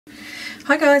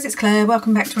Hi guys, it's Claire.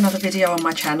 Welcome back to another video on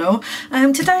my channel.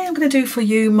 Today I'm going to do for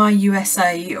you my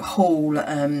USA haul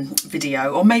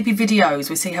video, or maybe videos.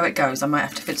 We'll see how it goes. I might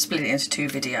have to split it into two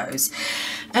videos.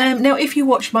 Now if you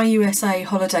watch my USA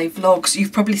holiday vlogs,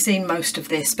 you've probably seen most of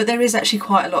this, but there is actually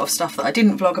quite a lot of stuff that I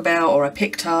didn't vlog about or I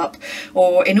picked up,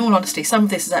 or in all honesty some of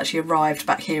this has actually arrived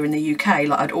back here in the UK,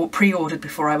 like I'd pre-ordered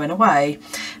before I went away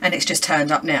and it's just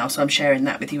turned up now, so I'm sharing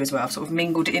that with you as well. I've sort of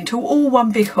mingled it into all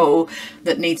one big haul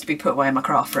that needs to be put away in my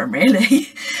craft room really.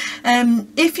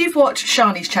 If you've watched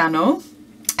Shani's channel,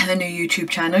 her new YouTube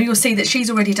channel, you'll see that she's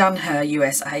already done her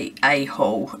USA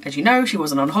haul. As you know, she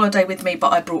wasn't on holiday with me,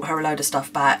 but I brought her a load of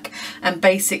stuff back, and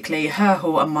basically her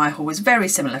haul and my haul was very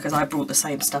similar because I brought the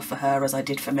same stuff for her as I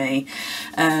did for me.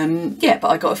 Yeah, but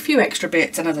I got a few extra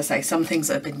bits, and as I say, some things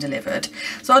that have been delivered.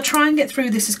 So I'll try and get through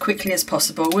this as quickly as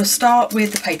possible. We'll start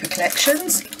with the paper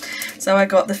collections. So I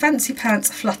got the Fancy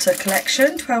Pants Flutter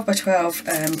collection,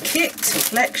 12x12 kit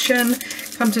collection.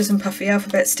 Comes with some puffy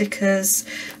alphabet stickers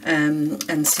and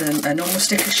a normal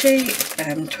sticker sheet,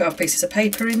 12 pieces of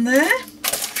paper in there.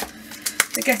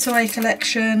 The Getaway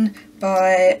collection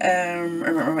by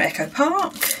Echo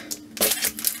Park,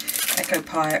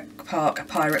 A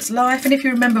Pirate's Life. And if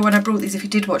you remember when I brought these, if you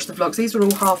did watch the vlogs, these were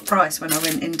all half price when I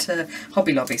went into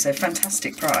Hobby Lobby, so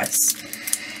fantastic price.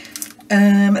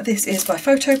 This is by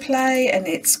Photoplay and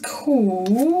it's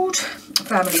called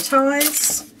Family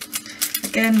Ties.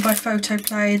 Again by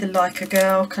Photoplay, the Like a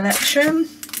Girl collection.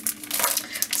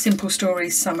 Simple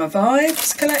Stories Summer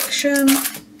Vibes collection.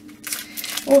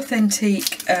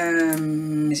 Authentic,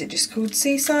 is it just called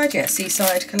Seaside? Yeah,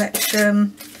 Seaside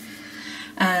collection.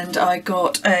 And I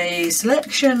got a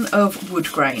selection of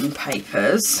wood grain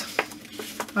papers.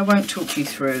 I won't talk you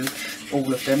through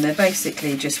all of them. They're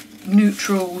basically just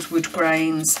neutrals, wood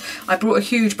grains. I brought a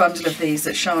huge bundle of these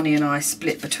that Shani and I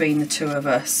split between the two of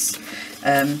us.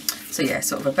 So yeah,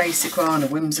 sort of a basic one, a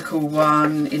whimsical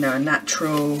one, you know, a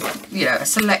natural, you know, a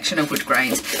selection of wood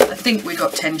grains. I think we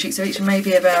got 10 sheets of each,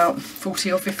 maybe about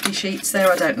 40 or 50 sheets there,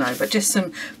 I don't know, but just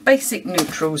some basic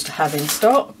neutrals to have in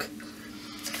stock.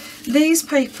 These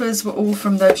papers were all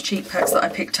from those cheap packs that I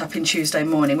picked up in Tuesday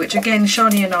morning, which again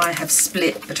Shani and I have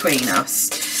split between us.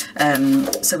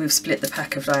 So we've split the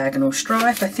pack of Diagonal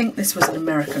Stripe. I think this was an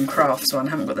American Crafts one,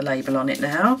 I haven't got the label on it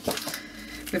now.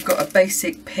 We've got a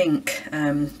basic pink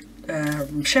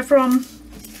chevron,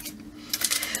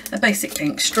 a basic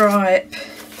pink stripe,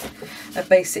 a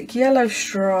basic yellow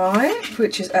stripe,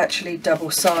 which is actually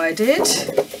double-sided.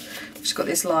 It's got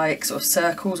this like sort of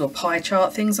circles or pie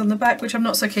chart things on the back, which I'm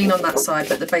not so keen on that side,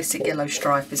 but the basic yellow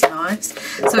stripe is nice.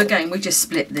 So again, we just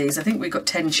split these. I think we got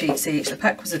 10 sheets each. The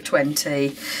pack was of 20.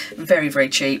 Very, very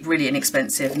cheap, really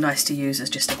inexpensive, nice to use as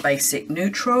just a basic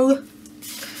neutral.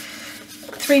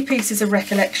 3 pieces of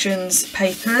Recollections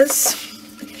papers,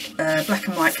 black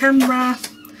and white camera,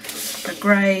 a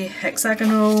grey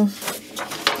hexagonal,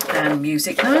 and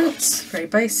music notes, very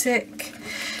basic.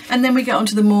 And then we get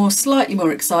onto the slightly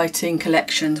more exciting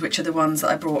collections, which are the ones that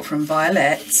I brought from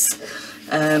Violet's.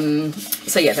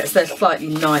 So yeah, they're slightly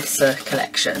nicer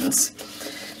collections.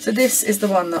 So this is the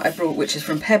one that I brought, which is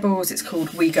from Pebbles. It's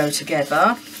called We Go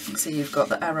Together. So you've got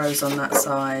the arrows on that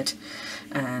side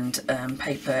and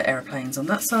paper aeroplanes on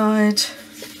that side.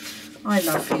 I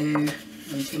love you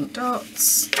and pink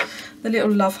dots. The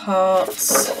little love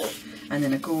hearts, and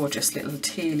then a gorgeous little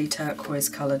tealy turquoise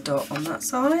coloured dot on that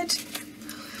side.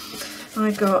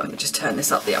 Let me just turn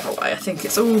this up the other way. I think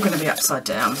it's all going to be upside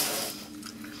down.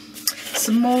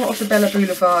 Some more of the Bella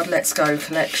Boulevard Let's Go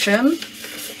collection.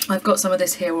 I've got some of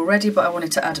this here already, but I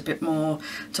wanted to add a bit more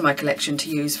to my collection to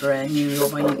use for my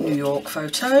New York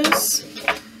photos.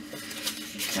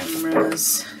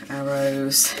 Cameras,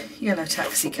 arrows, yellow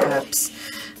taxi cabs,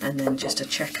 and then just a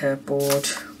checkerboard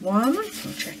one,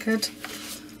 or checkered.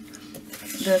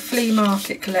 The Flea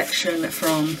Market collection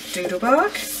from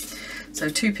Doodlebug. So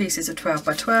 2 pieces of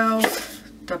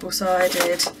 12x12,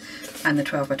 double-sided, and the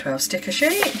 12x12 sticker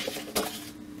sheet.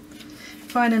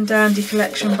 Fine and Dandy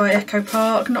collection by Echo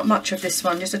Park. Not much of this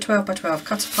one, just a 12x12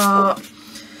 cut apart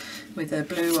with a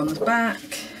blue on the back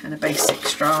and a basic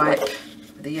stripe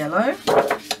with a yellow.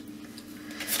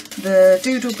 The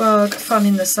Doodlebug Fun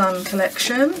in the Sun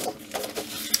collection.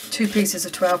 2 pieces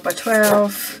of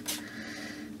 12x12,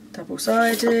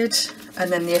 double-sided. And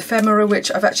then the ephemera,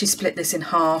 which I've actually split this in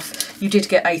half. You did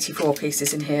get 84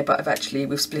 pieces in here, but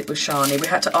we've split with Shani. We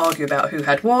had to argue about who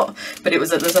had what, but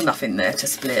there's enough in there to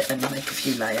split and make a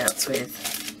few layouts with.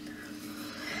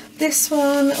 This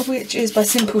one, which is by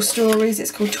Simple Stories,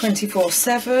 it's called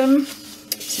 24/7.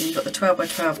 So you've got the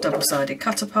 12x12 double-sided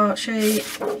cut apart sheet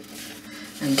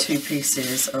and 2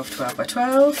 pieces of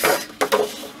 12x12.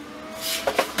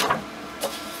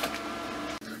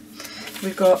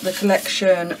 We've got the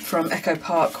collection from Echo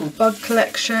Park called Bug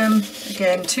Collection.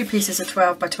 Again, 2 pieces of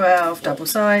 12 by 12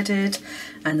 double-sided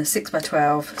and the 6 by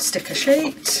 12 sticker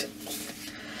sheet.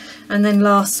 And then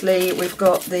lastly, we've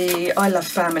got the I Love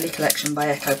Family collection by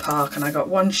Echo Park, and I got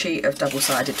 1 sheet of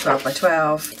double-sided 12 by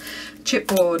 12,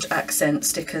 chipboard accent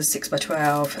stickers 6 by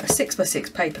 12, a 6 by 6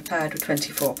 paper pad with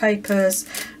 24 papers,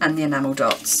 and the enamel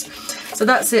dots. So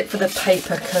that's it for the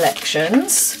paper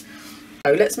collections.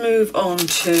 So let's move on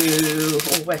to,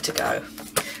 where to go?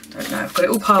 Don't know, I've got it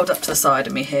all piled up to the side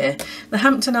of me here. The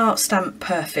Hampton Art Stamp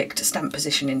Perfect stamp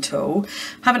positioning tool.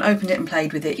 Haven't opened it and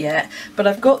played with it yet, but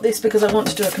I've got this because I want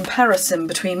to do a comparison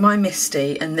between my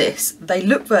Misty and this. They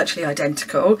look virtually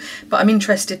identical, but I'm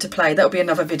interested to play. That'll be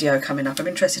another video coming up. I'm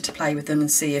interested to play with them and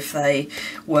see if they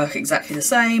work exactly the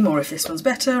same, or if this one's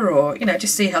better, or, you know,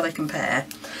 just see how they compare.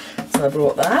 So I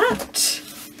brought that.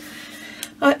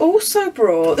 I also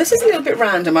brought, this is a little bit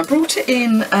random, I brought it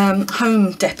in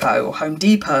Home Depot, or Home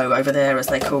Depot over there as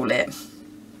they call it,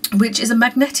 which is a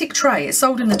magnetic tray. It's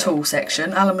sold in the tool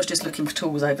section. Alan was just looking for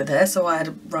tools over there, so I had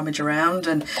to rummage around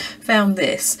and found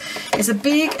this. It's a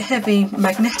big, heavy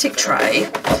magnetic tray.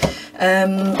 I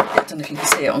don't know if you can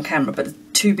see it on camera, but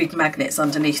 2 big magnets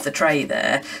underneath the tray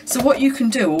there. So what you can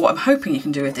do, or what I'm hoping you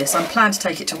can do with this, I'm planning to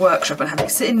take it to workshop and have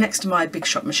it sitting next to my big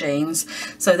shop machines,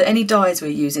 so that any dies we're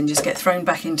using just get thrown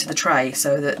back into the tray,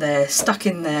 so that they're stuck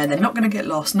in there. They're not going to get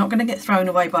lost, not going to get thrown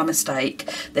away by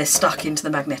mistake. They're stuck into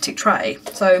the magnetic tray.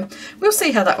 So we'll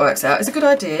see how that works out. It's a good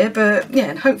idea, but yeah,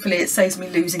 and hopefully it saves me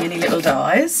losing any little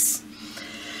dies.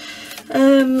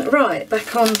 Right,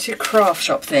 back on to craft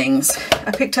shop things.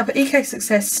 I picked up an EK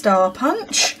Success Star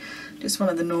Punch, just one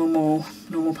of the normal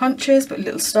punches, but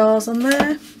little stars on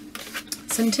there.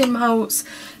 Some Tim Holtz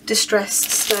Distressed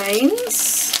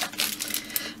Stains.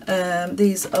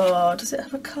 These are, does it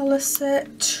have a colour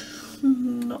set?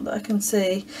 Not that I can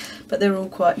see, but they're all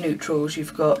quite neutrals.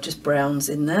 You've got just browns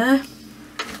in there.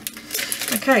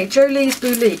 Okay, Jolie's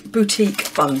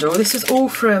Boutique bundle. This was all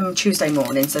from Tuesday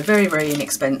morning, so very, very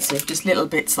inexpensive. Just little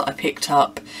bits that I picked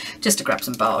up just to grab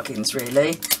some bargains,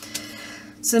 really.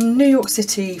 Some New York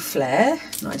City Flair,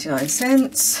 99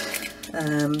 cents.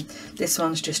 This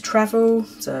one's just travel,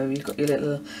 so you've got your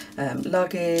little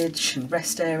luggage and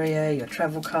rest area, your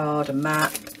travel card, a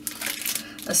map,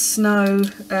 a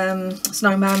snowman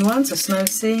one, so snow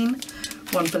scene,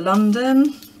 one for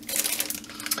London.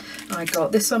 I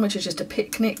got this one, which is just a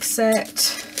picnic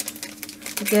set.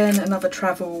 Again, another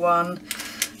travel one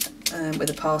with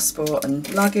a passport and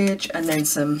luggage, and then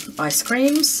some ice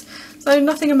creams. So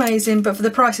nothing amazing, but for the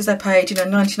prices I paid, you know,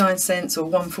 99 cents or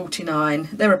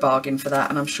 1.49, they're a bargain for that,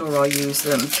 and I'm sure I'll use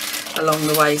them along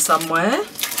the way somewhere.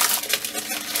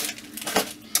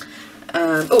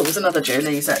 Oh, there's another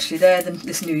Julie's actually there,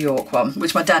 this New York one,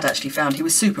 which my dad actually found. He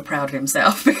was super proud of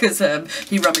himself because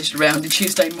he rummaged around on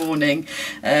Tuesday morning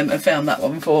and found that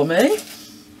one for me.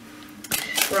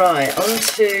 Right, on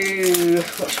to,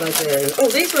 what shall I do? Oh,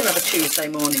 these were another Tuesday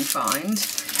morning find.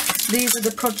 These are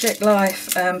the Project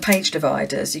Life page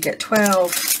dividers. You get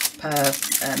 12 per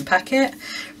packet,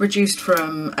 reduced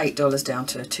from $8 down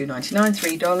to $2.99,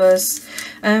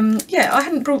 $3. Yeah, I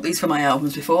hadn't brought these for my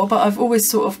albums before, but I've always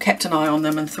sort of kept an eye on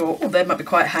them and thought, oh, they might be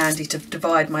quite handy to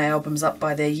divide my albums up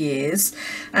by their years.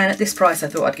 And at this price, I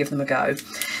thought I'd give them a go.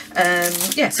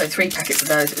 Yeah, so 3 packets of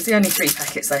those. It was the only 3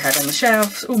 packets they had on the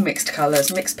shelf, all mixed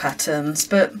colours, mixed patterns,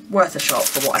 but worth a shot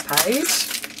for what I paid.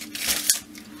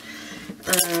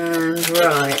 And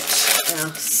right,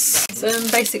 some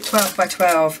basic 12 by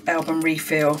 12 album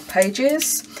refill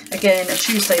pages. Again, a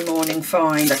Tuesday morning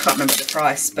find. I can't remember the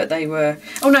price, but they were,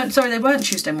 oh no, sorry, they weren't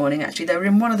Tuesday morning actually. They were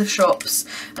in one of the shops,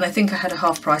 and I think I had a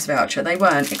half price voucher. They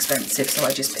weren't expensive, so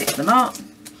I just picked them up.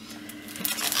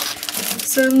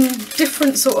 Some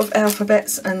different sort of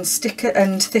alphabets and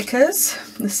thickers.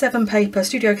 The 7 paper,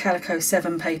 Studio Calico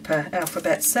 7 paper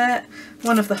alphabet set.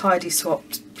 One of the Heidi Swapp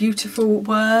beautiful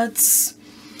words.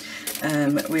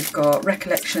 We've got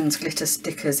Recollections glitter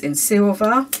stickers in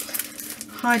silver.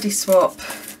 Heidi Swapp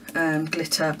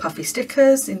glitter puffy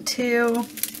stickers in teal.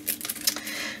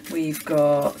 We've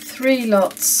got 3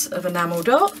 lots of enamel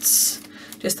dots.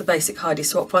 Just the basic Heidi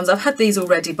Swapp ones. I've had these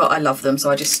already, but I love them, so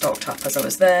I just stocked up as I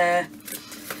was there.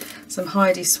 Some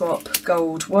Heidi Swapp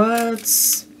gold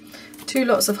words. 2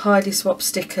 lots of Heidi Swapp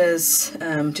stickers,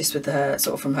 just with her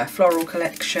sort of from her floral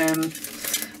collection.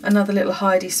 Another little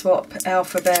Heidi Swapp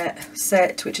alphabet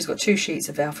set, which has got 2 sheets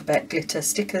of alphabet glitter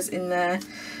stickers in there.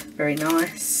 Very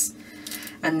nice.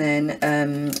 And then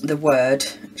the word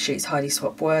sheets, Heidi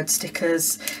Swapp word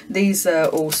stickers. These are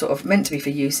all sort of meant to be for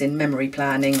use in memory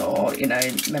planning or, you know,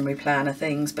 memory planner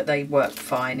things, but they work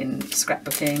fine in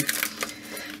scrapbooking.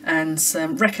 and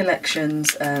some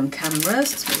Recollections cameras.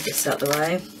 Let's move this out the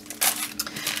way.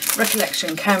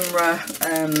 Recollection camera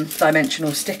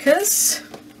dimensional stickers.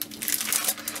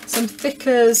 Some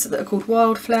thickers that are called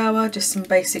Wildflower, just some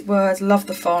basic words. Love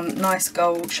the font, nice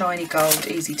gold, shiny gold,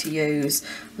 easy to use.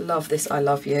 Love this I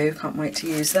love you, can't wait to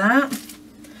use that.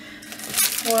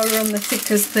 While we're on the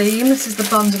thickers theme, this is the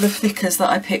bundle of thickers that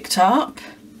I picked up.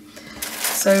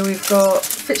 So we've got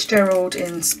Fitzgerald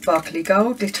in sparkly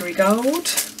gold, glittery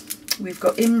gold. We've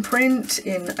got Imprint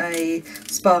in a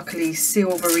sparkly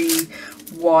silvery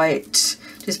white,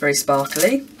 just very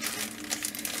sparkly.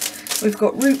 We've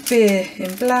got Root Beer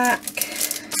in black.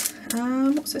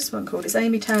 What's this one called? It's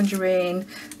Amy Tangerine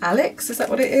Alex, is that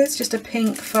what it is? Just a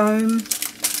pink foam.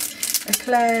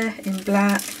 Eclair in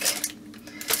black.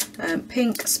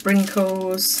 Pink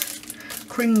Sprinkles.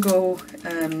 Kringle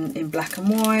in black and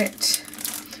white.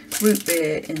 Root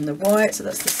Beer in the white, so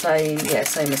that's the same, yeah,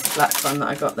 same as the black one that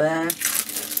I got there.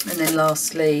 And then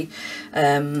lastly,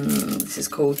 this is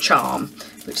called Charm,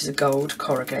 which is a gold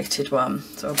corrugated one.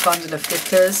 So a bundle of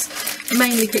thickers. I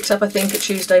mainly picked up, I think, at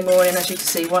Tuesday morning, as you can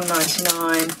see,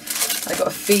 £1.99. I got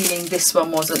a feeling this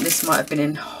one wasn't, this might have been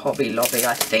in Hobby Lobby,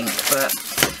 I think, but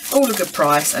all a good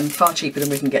price and far cheaper than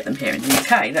we can get them here in the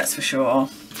UK, that's for sure.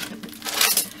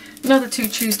 Another 2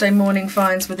 Tuesday morning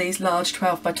finds were these large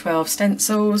 12x12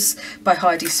 stencils by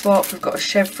Heidi Swapp. We've got a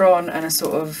chevron and a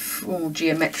sort of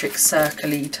geometric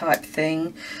circle-y type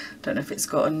thing. Don't know if it's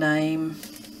got a name.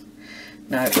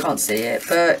 No, can't see it.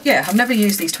 But yeah, I've never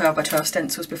used these 12x12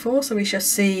 stencils before, so we shall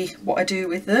see what I do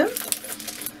with them.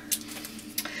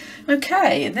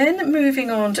 Okay, then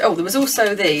moving on to, oh, there was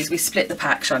also these, we split the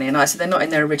pack, Shani and I, so they're not in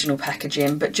their original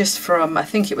packaging, but just from, I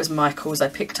think it was Michael's, I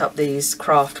picked up these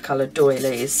craft coloured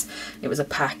doilies. It was a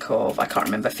pack of, I can't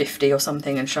remember, 50 or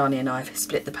something, and Shani and I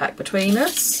split the pack between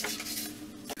us.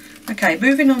 Okay,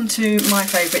 moving on to my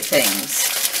favourite things.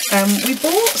 We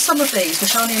bought some of these for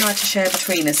Shani and I to share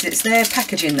between us. It's their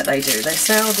packaging that they do. They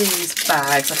sell these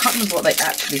bags, I can't remember what they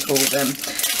actually call them,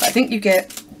 but I think you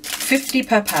get 50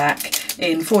 per pack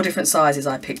in 4 different sizes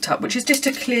I picked up, which is just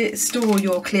to store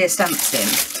your clear stamps in.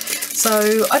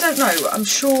 So I don't know, I'm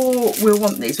sure we'll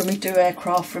want these when we do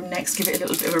aircraft from next, give it a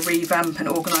little bit of a revamp and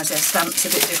organise our stamps a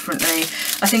bit differently.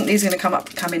 I think these are going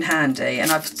to come in handy,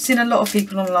 and I've seen a lot of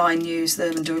people online use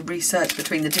them and do a research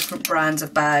between the different brands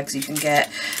of bags you can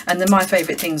get, and the My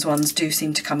Favourite Things ones do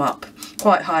seem to come up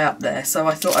quite high up there, so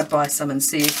I thought I'd buy some and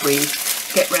see if we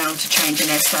get round to changing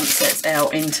our stamp sets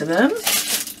out into them.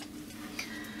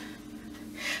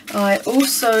 I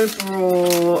also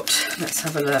brought, let's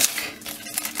have a look.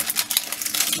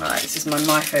 Right, this is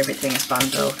my Favourite Things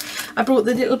bundle. I brought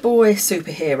the little boy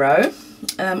superhero.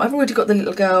 I've already got the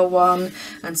little girl one,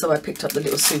 and so I picked up the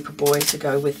little Superboy to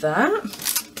go with that.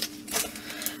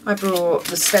 I brought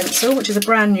the stencil, which is a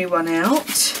brand new one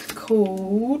out,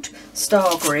 called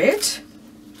Star Grid.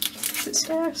 Is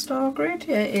it Star Grid?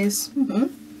 Yeah, it is.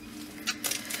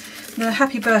 The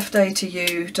Happy Birthday to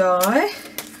You die.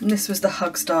 And this was the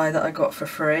Hugs die that I got for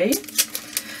free.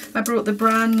 I brought the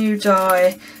brand new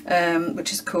die,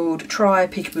 which is called Try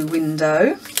Peekaboo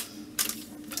Window.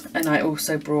 And I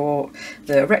also brought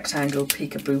the rectangle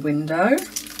peekaboo window.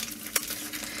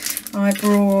 I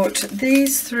brought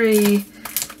these 3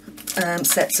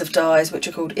 sets of dies, which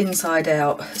are called Inside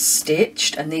Out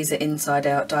Stitched, and these are Inside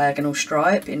Out Diagonal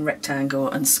Stripe in rectangle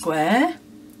and square.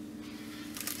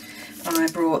 I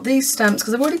brought these stamps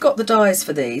because I've already got the dies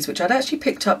for these, which I'd actually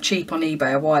picked up cheap on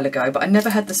eBay a while ago, but I never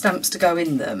had the stamps to go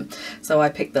in them, so I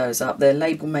picked those up. They're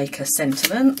Label Maker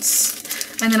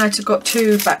Sentiments. And then I got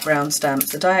 2 background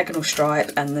stamps, the Diagonal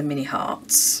Stripe and the Mini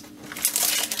Hearts.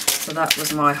 So that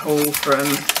was my haul from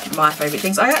My Favourite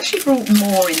Things. I actually brought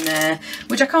more in there,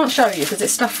 which I can't show you because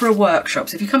it's stuff for a workshop.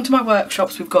 So if you come to my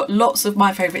workshops, we've got lots of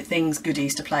My Favourite Things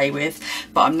goodies to play with,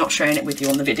 but I'm not sharing it with you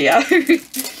on the video.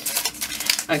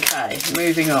 Okay,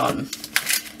 moving on.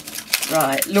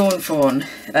 Right, Lawn Fawn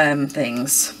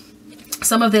things.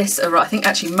 Some of this, I think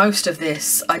actually most of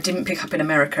this I didn't pick up in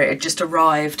America. It just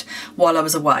arrived while I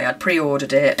was away. I'd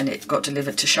pre-ordered it and it got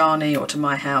delivered to Shani or to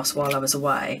my house while I was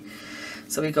away.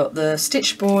 So we got the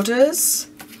stitch borders,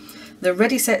 the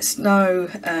Ready Set Snow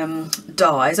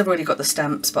dies. I've already got the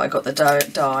stamps, but I got the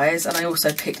dies, and I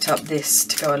also picked up this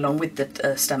to go along with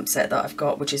the stamp set that I've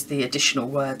got, which is the additional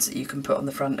words that you can put on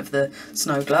the front of the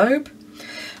snow globe.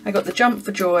 I got the Jump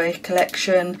for Joy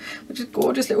collection, which is a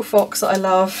gorgeous little fox that I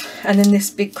love, and then this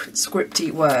big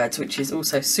scripty words, which is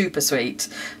also super sweet.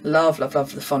 Love, love,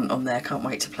 love the font on there. Can't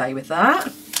wait to play with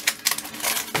that.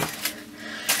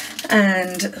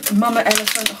 And Mama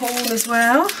Elephant haul as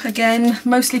well. Again,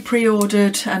 mostly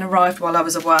pre-ordered and arrived while I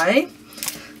was away.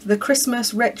 the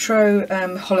Christmas retro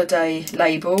holiday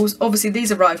labels. Obviously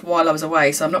these arrived while I was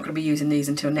away, so I'm not going to be using these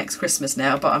until next Christmas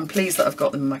now, but I'm pleased that I've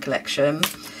got them in my collection.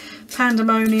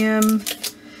 Pandemonium,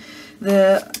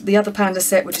 the other panda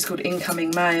set, which is called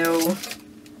Incoming Mail.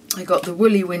 I got the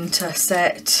Woolly Winter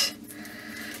set.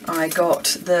 I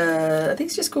got the, I think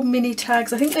it's just called mini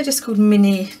tags. I think they're just called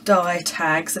mini die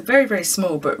tags. They're very, very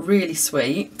small, but really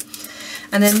sweet.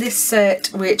 And then this set,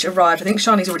 which arrived, I think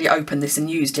Shani's already opened this and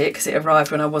used it because it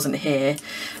arrived when I wasn't here.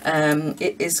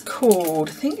 It is called,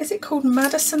 I think, is it called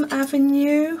Madison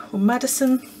Avenue or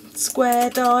Madison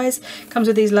Square dies? Comes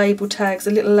with these label tags,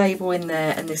 a little label in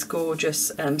there, and this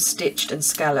gorgeous stitched and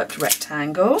scalloped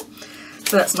rectangle.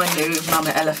 So that's my new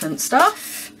Mama Elephant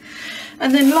stuff.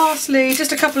 And then lastly,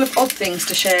 just a couple of odd things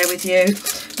to share with you.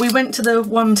 We went to the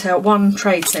One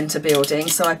Trade Centre building,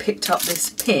 so I picked up this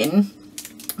pin,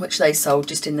 which they sold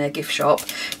just in their gift shop,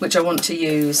 which I want to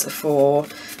use for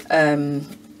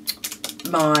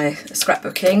my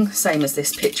scrapbooking, same as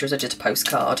this picture as just a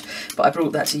postcard, but I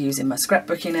brought that to use in my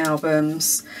scrapbooking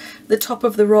albums. The Top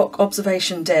of the Rock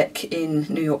observation deck in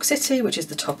New York City, which is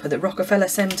the top of the Rockefeller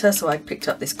Center, so I picked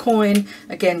up this coin,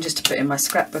 again just to put in my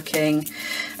scrapbooking.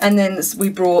 And then we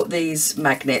brought these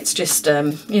magnets, just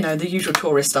you know, the usual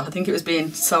tourist stuff. I think it was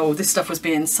being sold, this stuff was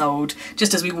being sold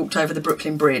just as we walked over the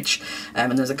Brooklyn Bridge, and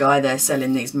there was a guy there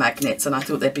selling these magnets, and I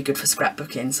thought they'd be good for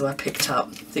scrapbooking, so I picked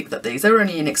up these. They were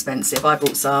only inexpensive. I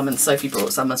bought some and Sophie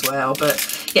brought some as well,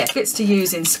 but yeah, fits to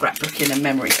use in scrapbooking and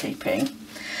memory keeping.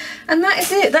 And that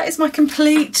is it. That is my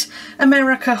complete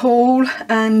America haul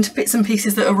and bits and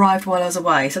pieces that arrived while I was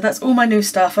away. So that's all my new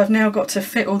stuff. I've now got to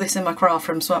fit all this in my craft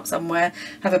room swap somewhere,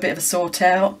 have a bit of a sort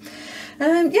out.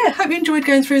 Yeah, hope you enjoyed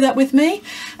going through that with me,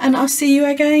 and I'll see you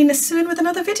again soon with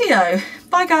another video.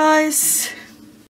 Bye guys.